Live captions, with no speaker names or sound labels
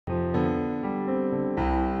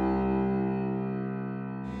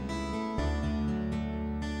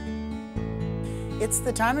It's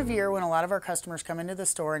the time of year when a lot of our customers come into the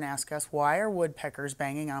store and ask us, why are woodpeckers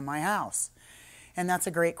banging on my house? And that's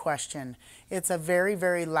a great question. It's a very,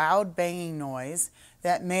 very loud banging noise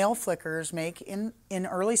that male flickers make in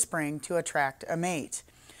early spring to attract a mate.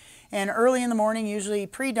 And early in the morning, usually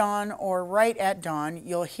pre-dawn or right at dawn,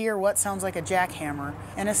 you'll hear what sounds like a jackhammer.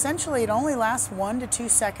 And essentially it only lasts 1 to 2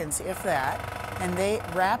 seconds, if that, and they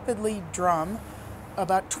rapidly drum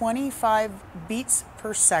about 25 beats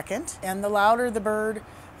per second. And the louder the bird,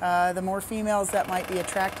 the more females that might be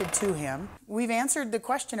attracted to him. We've answered the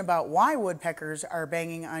question about why woodpeckers are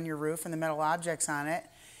banging on your roof and the metal objects on it,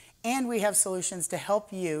 and we have solutions to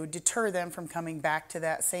help you deter them from coming back to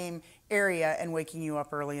that same area and waking you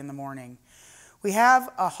up early in the morning. We have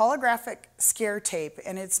a holographic scare tape,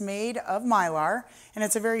 and it's made of mylar, and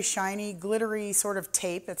it's a very shiny, glittery sort of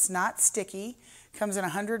tape. It's not sticky. It comes in a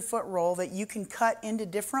 100-foot roll that you can cut into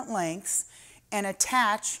different lengths and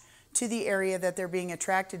attach to the area that they're being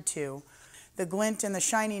attracted to. The glint and the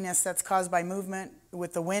shininess that's caused by movement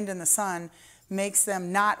with the wind and the sun makes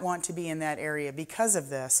them not want to be in that area because of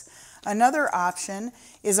this. Another option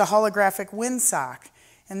is a holographic wind sock.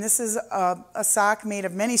 And this is a sock made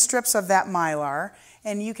of many strips of that mylar,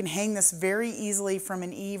 and you can hang this very easily from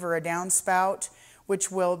an eave or a downspout, which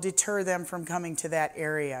will deter them from coming to that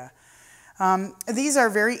area. These are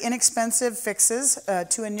very inexpensive fixes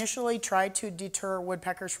to initially try to deter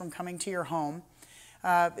woodpeckers from coming to your home.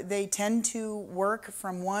 They tend to work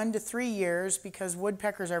from 1 to 3 years because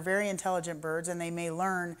woodpeckers are very intelligent birds, and they may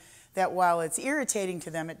learn that while it's irritating to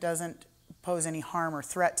them, it doesn't pose any harm or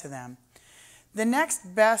threat to them. The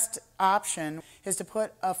next best option is to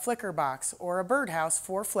put a flicker box or a birdhouse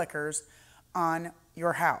for flickers on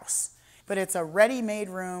your house. But it's a ready-made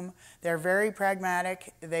room. They're very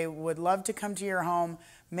pragmatic. They would love to come to your home,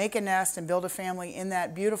 make a nest, and build a family in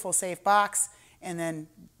that beautiful, safe box, and then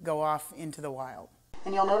go off into the wild.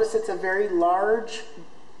 And you'll notice it's a very large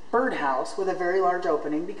birdhouse with a very large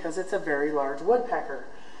opening because it's a very large woodpecker.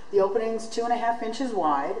 The opening's 2.5 inches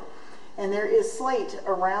wide. And there is slate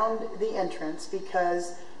around the entrance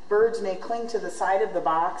because birds may cling to the side of the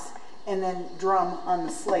box and then drum on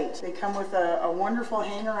the slate. They come with a wonderful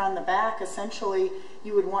hanger on the back. Essentially,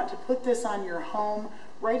 you would want to put this on your home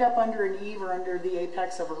right up under an eave or under the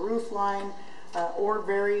apex of a roof line, or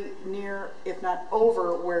very near, if not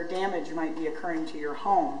over, where damage might be occurring to your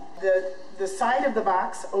home. The side of the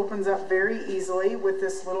box opens up very easily with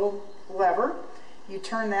this little lever. You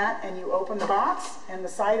turn that and you open the box, and the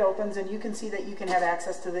side opens, and you can see that you can have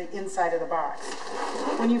access to the inside of the box.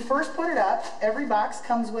 When you first put it up, every box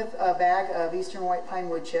comes with a bag of eastern white pine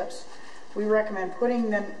wood chips. We recommend putting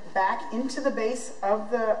them back into the base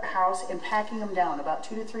of the house and packing them down about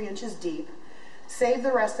 2 to 3 inches deep. Save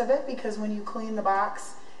the rest of it because when you clean the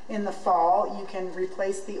box in the fall, you can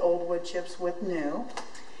replace the old wood chips with new.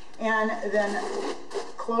 And then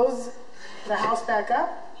close the house back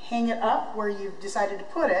up. Hang it up where you've decided to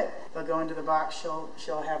put it. They'll go into the box,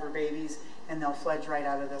 she'll have her babies, and they'll fledge right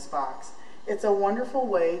out of this box. It's a wonderful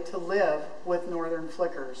way to live with northern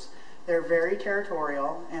flickers. They're very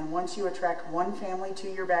territorial, and once you attract one family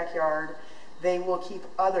to your backyard, they will keep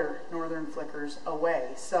other northern flickers away.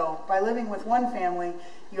 So by living with one family,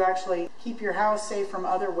 you actually keep your house safe from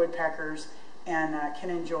other woodpeckers and can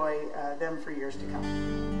enjoy them for years to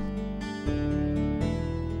come.